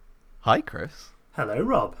Hi, Chris. Hello,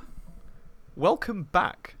 Rob. Welcome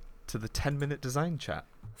back to the 10-minute design chat.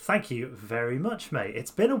 Thank you very much, mate. It's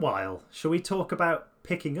been a while. Shall we talk about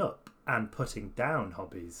picking up and putting down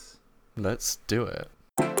hobbies? Let's do it.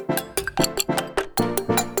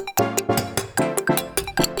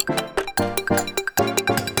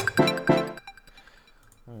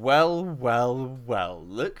 Well,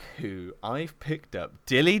 look who I've picked up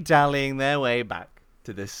dilly-dallying their way back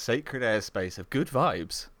to this sacred airspace of good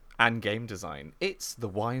vibes and game design. It's the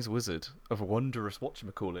wise wizard of wondrous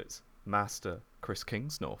whatchamacallits, Master Chris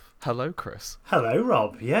Kingsnorth. Hello, Chris. Hello,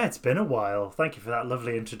 Rob. Yeah, it's been a while. Thank you for that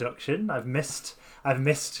lovely introduction. I've missed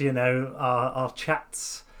our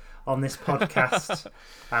chats on this podcast,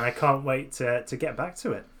 and I can't wait to get back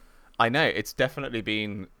to it. I know it's definitely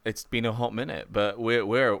been a hot minute, but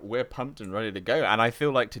we're pumped and ready to go. And I feel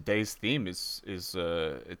like today's theme is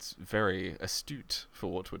it's very astute for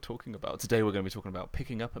what we're talking about. Today we're going to be talking about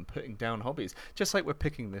picking up and putting down hobbies, just like we're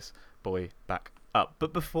picking this boy back up.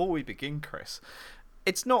 But before we begin, Chris,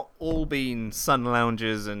 it's not all been sun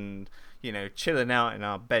lounges and chilling out in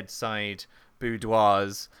our bedside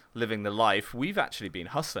boudoirs, living the life. We've actually been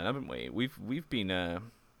hustling, haven't we? We've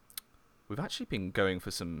actually been going for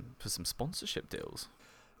some sponsorship deals.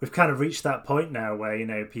 We've kind of reached that point now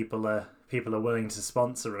where people are willing to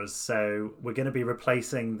sponsor us. So we're going to be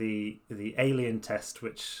replacing the alien test,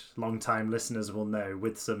 which long-time listeners will know,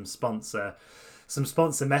 with some sponsor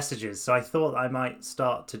messages. So I thought I might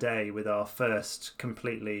start today with our first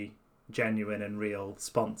completely genuine and real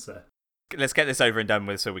sponsor. Let's get this over and done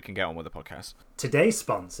with so we can get on with the podcast. Today's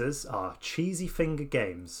sponsors are Cheesy Finger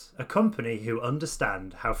Games, a company who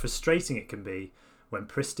understand how frustrating it can be when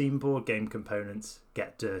pristine board game components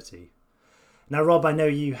get dirty. Now, Rob, I know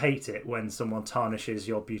you hate it when someone tarnishes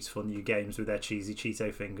your beautiful new games with their cheesy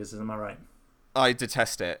Cheeto fingers, am I right? I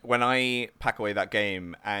detest it. When I pack away that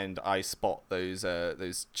game and I spot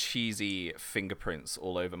those cheesy fingerprints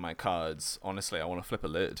all over my cards, honestly, I want to flip a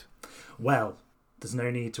lid. Well, there's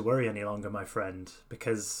no need to worry any longer, my friend,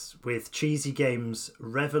 because with Cheesy Games'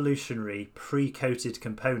 revolutionary pre-coated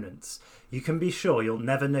components, you can be sure you'll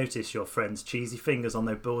never notice your friend's cheesy fingers on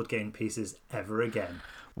their board game pieces ever again.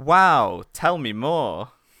 Wow, tell me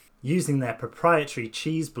more. Using their proprietary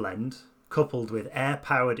cheese blend, coupled with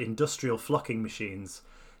air-powered industrial flocking machines,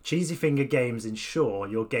 Cheesy Finger Games ensure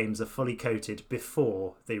your games are fully coated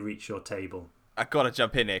before they reach your table. I gotta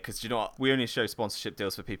jump in here because you know what? We only show sponsorship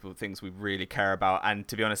deals for people, things we really care about, and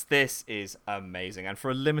to be honest, this is amazing. And for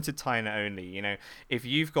a limited time only, if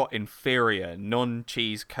you've got inferior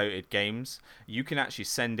non-cheese coated games, you can actually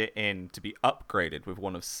send it in to be upgraded with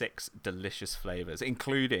one of 6 delicious flavors,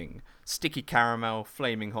 including sticky caramel,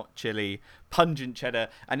 flaming hot chili, pungent cheddar,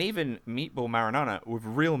 and even meatball marinara with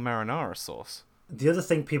real marinara sauce. The other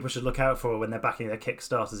thing people should look out for when they're backing their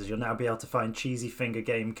Kickstarters is you'll now be able to find Cheesy Finger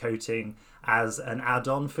Game coating as an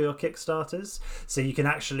add-on for your Kickstarters. So you can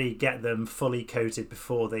actually get them fully coated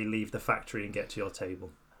before they leave the factory and get to your table.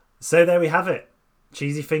 So there we have it.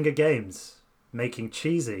 Cheesy Finger Games. Making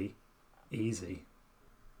cheesy easy.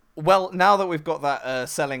 Well, now that we've got that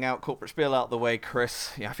selling out corporate spiel out the way,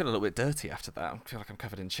 Chris, I feel a little bit dirty after that. I feel like I'm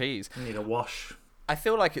covered in cheese. You need a wash. I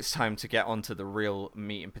feel like it's time to get onto the real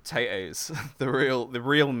meat and potatoes, the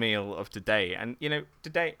real meal of today. And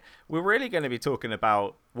today we're really going to be talking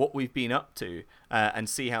about what we've been up to and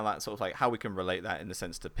see how that sort of how we can relate that in the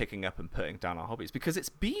sense to picking up and putting down our hobbies, because it's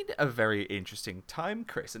been a very interesting time,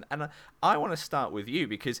 Chris. And I want to start with you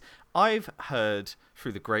because I've heard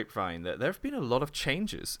through the grapevine that there have been a lot of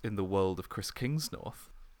changes in the world of Chris Kingsnorth.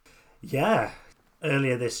 Yeah.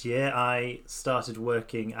 Earlier this year, I started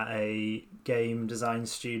working at a game design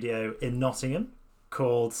studio in Nottingham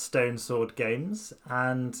called Stone Sword Games,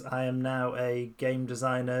 and I am now a game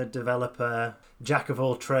designer, developer, jack of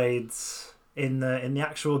all trades in the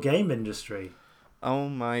actual game industry. Oh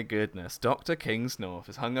my goodness, Dr. Kingsnorth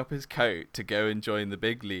has hung up his coat to go and join the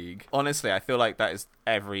big league. Honestly, I feel like that is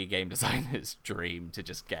every game designer's dream, to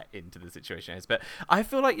just get into the situation. But I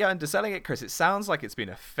feel like you're underselling it, Chris. It sounds like it's been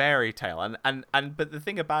a fairy tale. But the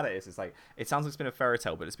thing about it is it sounds like it's been a fairy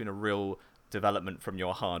tale, but it's been a real development from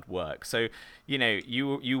your hard work. So,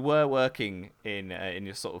 you were working in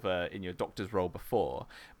your sort of in your doctor's role before,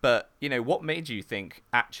 but what made you think,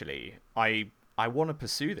 actually, I want to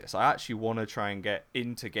pursue this. I actually want to try and get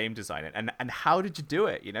into game design. And how did you do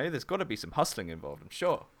it? There's got to be some hustling involved, I'm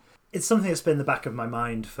sure. It's something that's been in the back of my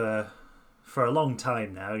mind for a long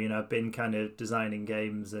time now. I've been kind of designing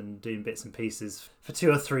games and doing bits and pieces for 2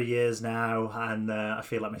 or 3 years now, and I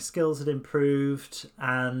feel like my skills had improved.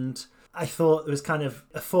 And I thought there was kind of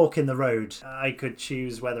a fork in the road. I could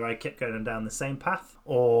choose whether I kept going down the same path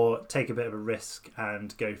or take a bit of a risk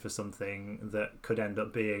and go for something that could end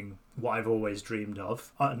up being what I've always dreamed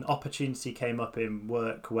of. An opportunity came up in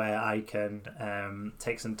work where I can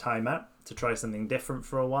take some time out to try something different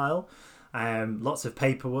for a while. Lots of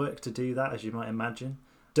paperwork to do that, as you might imagine.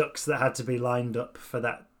 Ducks that had to be lined up for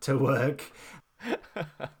that to work.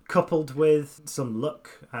 Coupled with some luck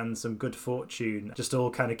and some good fortune, just all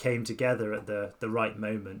kind of came together at the right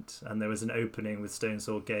moment, and there was an opening with Stone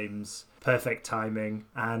Sword Games, perfect timing,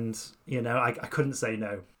 and I couldn't say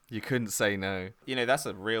no. You couldn't say no. That's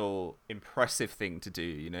a real impressive thing to do.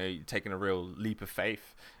 You're taking a real leap of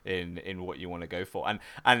faith in what you want to go for.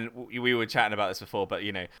 And we were chatting about this before, but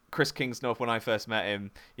Chris Kingsnorth, when I first met him,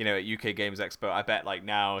 at UK Games Expo, I bet like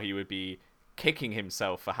now he would be kicking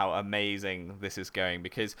himself for how amazing this is going,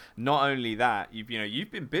 because not only that,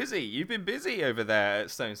 you've been busy over there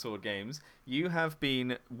at Stone Sword Games. You have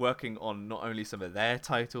been working on not only some of their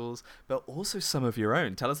titles but also some of your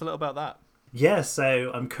own. Tell us a little about that. Yeah,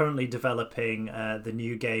 so I'm currently developing the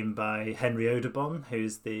new game by Henry Audubon,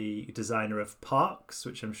 who's the designer of Parks,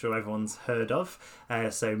 which I'm sure everyone's heard of.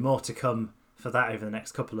 So more to come for that over the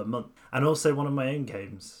next couple of months. And also one of my own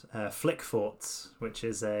games, Flick Forts, which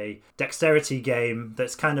is a dexterity game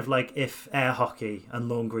that's kind of like if air hockey and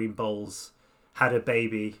lawn green bowls had a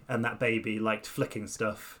baby and that baby liked flicking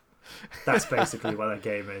stuff. That's basically what that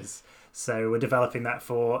game is. So we're developing that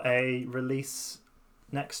for a release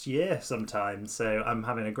next year sometime. So I'm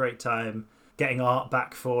having a great time getting art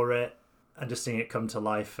back for it and just seeing it come to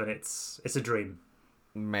life, and it's a dream.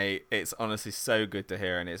 Mate, it's honestly so good to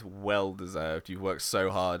hear, and it's well deserved. You've worked so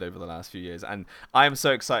hard over the last few years, and I'm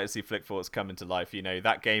so excited to see Flick Forts come into life.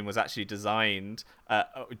 That game was actually designed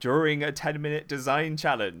during a 10-minute design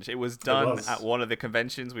challenge. It was done at one of the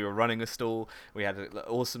conventions. We were running a stall. We had an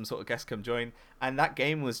awesome sort of guest come join, and that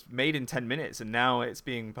game was made in 10 minutes, and now it's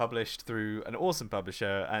being published through an awesome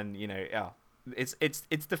publisher, and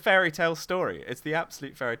it's the fairy tale story. It's the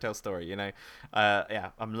absolute fairy tale story.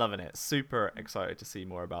 I'm loving it. Super excited to see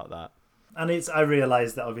more about that. And I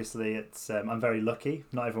realise that obviously I'm very lucky.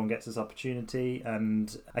 Not everyone gets this opportunity,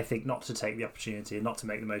 and I think not to take the opportunity and not to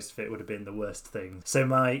make the most of it would have been the worst thing. So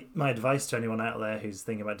my advice to anyone out there who's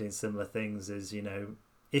thinking about doing similar things is,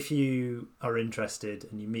 if you are interested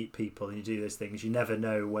and you meet people and you do those things, you never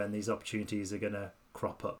know when these opportunities are going to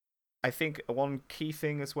crop up. I think one key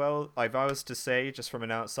thing as well, if I was to say, just from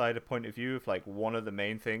an outsider point of view, of like one of the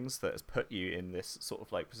main things that has put you in this sort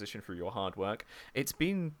of like position through your hard work, it's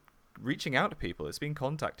been reaching out to people, it's been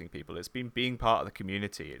contacting people, it's been being part of the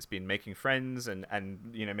community, it's been making friends and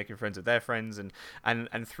making friends with their friends,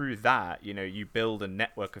 and through that, you build a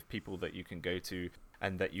network of people that you can go to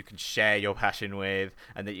and that you can share your passion with,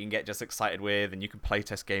 and that you can get just excited with, and you can play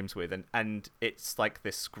test games with, and it's like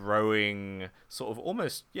this growing sort of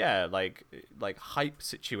almost like hype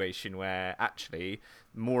situation where actually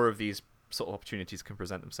more of these sort of opportunities can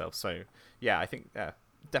present themselves. So yeah, I think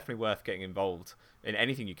definitely worth getting involved in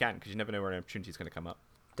anything you can, because you never know where an opportunity is going to come up.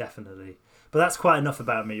 Definitely. But that's quite enough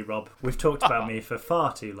about me, Rob. We've talked about me for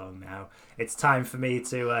far too long now. It's time for me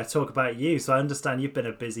to talk about you. So I understand you've been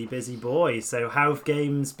a busy boy. So how have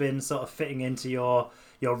games been sort of fitting into your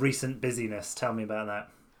recent busyness? Tell me about that.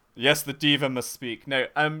 Yes, the diva must speak. No,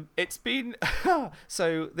 it's been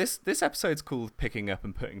so this episode's called Picking Up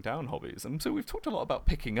and Putting Down Hobbies, and so we've talked a lot about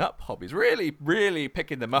picking up hobbies, really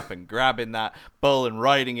picking them up and grabbing that bull and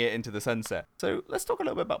riding it into the sunset. So let's talk a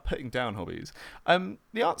little bit about putting down hobbies.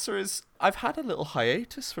 The answer is I've had a little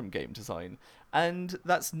hiatus from game design, and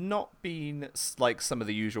that's not been like some of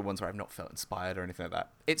the usual ones where I've not felt inspired or anything like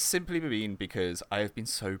that. It's simply been because I have been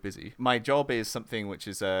so busy. My job is something which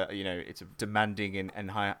is it's demanding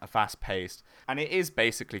and fast paced, and it is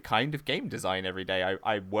basically kind of game design every day.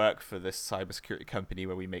 I work for this cybersecurity company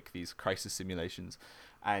where we make these crisis simulations.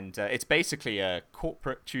 And it's basically a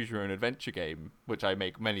corporate choose-your-own-adventure game, which I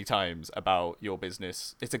make many times about your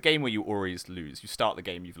business. It's a game where you always lose. You start the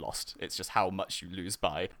game, you've lost. It's just how much you lose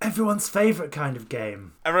by. Everyone's favourite kind of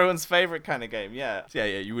game. Everyone's favourite kind of game, yeah. Yeah,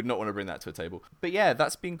 you would not want to bring that to a table. But yeah,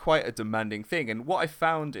 that's been quite a demanding thing. And what I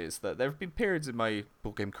found is that there have been periods in my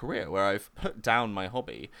board game career where I've put down my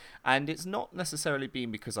hobby. And it's not necessarily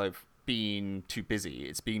been because I've been too busy.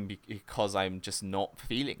 It's been because I'm just not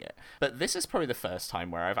feeling it. But this is probably the first time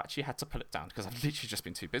where I've actually had to put it down because I've literally just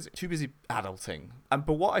been too busy adulting.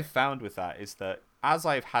 But what I found with that is that as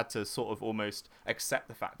I've had to sort of almost accept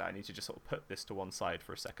the fact that I need to just sort of put this to one side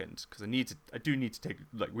for a second, because I do need to take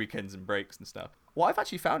like weekends and breaks and stuff. What I've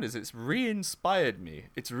actually found is it's re-inspired me.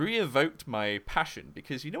 It's re-evoked my passion,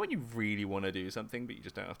 because you know when you really want to do something but you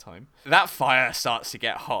just don't have time? That fire starts to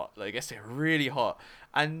get hot. Like, it gets really hot.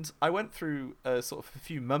 And I went through sort of a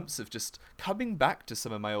few months of just coming back to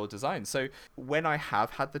some of my old designs. So when I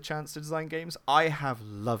have had the chance to design games, I have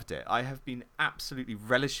loved it. I have been absolutely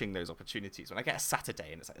relishing those opportunities. When I get a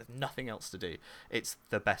Saturday and it's like there's nothing else to do, it's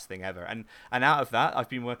the best thing ever. And out of that, I've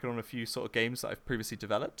been working on a few sort of games that I've previously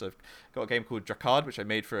developed. I've got a game called Drakard, which I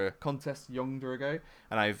made for a contest yonder ago,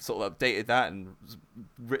 and I've sort of updated that and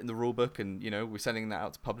written the rulebook, and we're sending that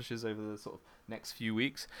out to publishers over the sort of next few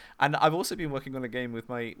weeks. And I've also been working on a game with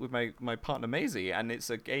my partner Maisie, and it's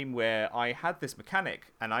a game where I had this mechanic,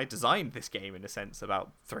 and I designed this game in a sense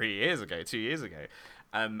about 2 years ago,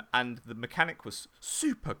 and the mechanic was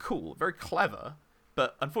super cool, very clever,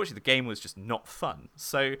 but unfortunately the game was just not fun.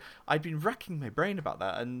 So I'd been racking my brain about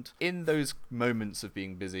that, and in those moments of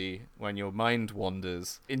being busy, when your mind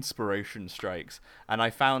wanders, inspiration strikes, and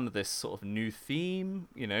I found this sort of new theme,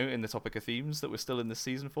 in the topic of themes that we're still in this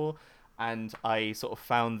season for. And I sort of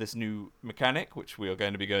found this new mechanic, which we are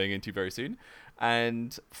going to be going into very soon.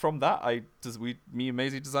 And from that, me and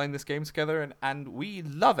Maisie designed this game together, and we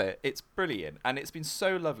love it. It's brilliant. And it's been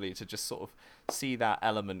so lovely to just sort of see that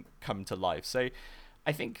element come to life. So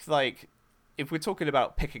I think, like, if we're talking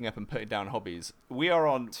about picking up and putting down hobbies, we are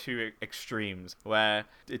on two extremes where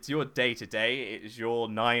it's your day to day. It is your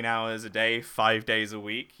 9 hours a day, 5 days a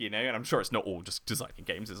week, and I'm sure it's not all just designing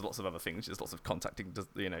games. There's lots of other things. There's lots of contacting,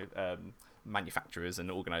 manufacturers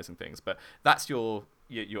and organizing things, but that's your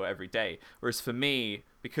everyday. Whereas for me,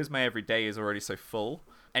 because my everyday is already so full,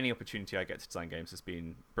 any opportunity I get to design games has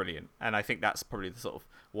been brilliant. And I think that's probably the sort of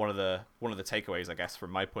one of the takeaways, I guess, from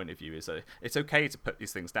my point of view, is that it's okay to put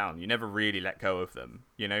these things down. You never really let go of them.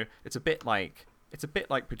 It's a bit like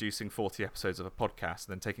producing 40 episodes of a podcast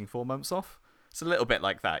and then taking 4 months off. It's a little bit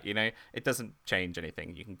like that, It doesn't change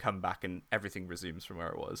anything. You can come back and everything resumes from where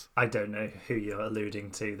it was. I don't know who you're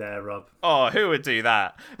alluding to there, Rob. Oh, who would do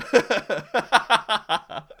that?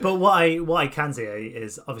 But what I can say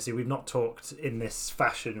is, obviously, we've not talked in this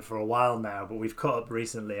fashion for a while now, but we've caught up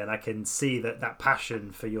recently, and I can see that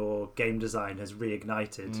passion for your game design has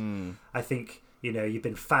reignited. I think, you've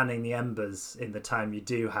been fanning the embers in the time you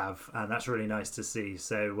do have, and that's really nice to see.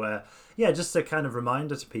 So, just a kind of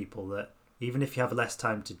reminder to people that even if you have less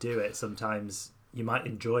time to do it, sometimes you might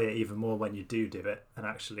enjoy it even more when you do it. And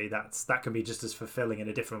actually, that can be just as fulfilling in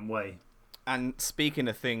a different way. And speaking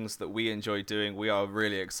of things that we enjoy doing, we are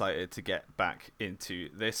really excited to get back into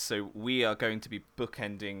this. So we are going to be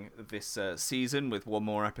bookending this season with one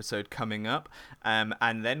more episode coming up.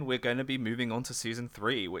 And then we're going to be moving on to season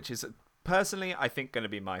 3, which is personally, I think, going to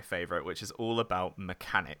be my favorite, which is all about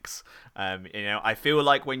mechanics. I feel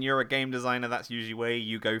like when you're a game designer, that's usually where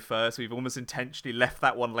you go first. We've almost intentionally left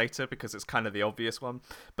that one later because it's kind of the obvious one.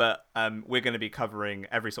 But we're going to be covering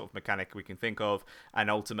every sort of mechanic we can think of,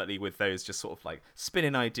 and ultimately with those just sort of like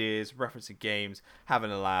spinning ideas, referencing games,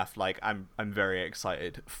 having a laugh. Like, I'm very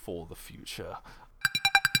excited for the future.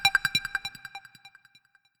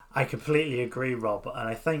 I completely agree, Rob. And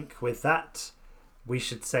I think with that, we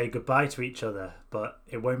should say goodbye to each other, but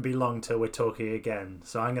it won't be long till we're talking again.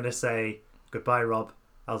 So I'm going to say goodbye, Rob.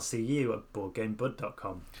 I'll see you at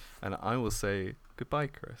BoardGameBud.com. And I will say goodbye,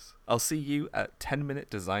 Chris. I'll see you at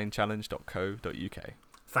 10minutedesignchallenge.co.uk.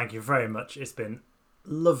 Thank you very much. It's been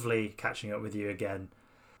lovely catching up with you again.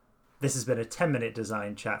 This has been a 10-minute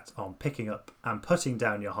design chat on picking up and putting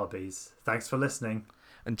down your hobbies. Thanks for listening.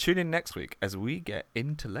 And tune in next week as we get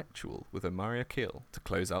intellectual with Amaria Keel to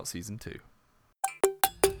close out season 2.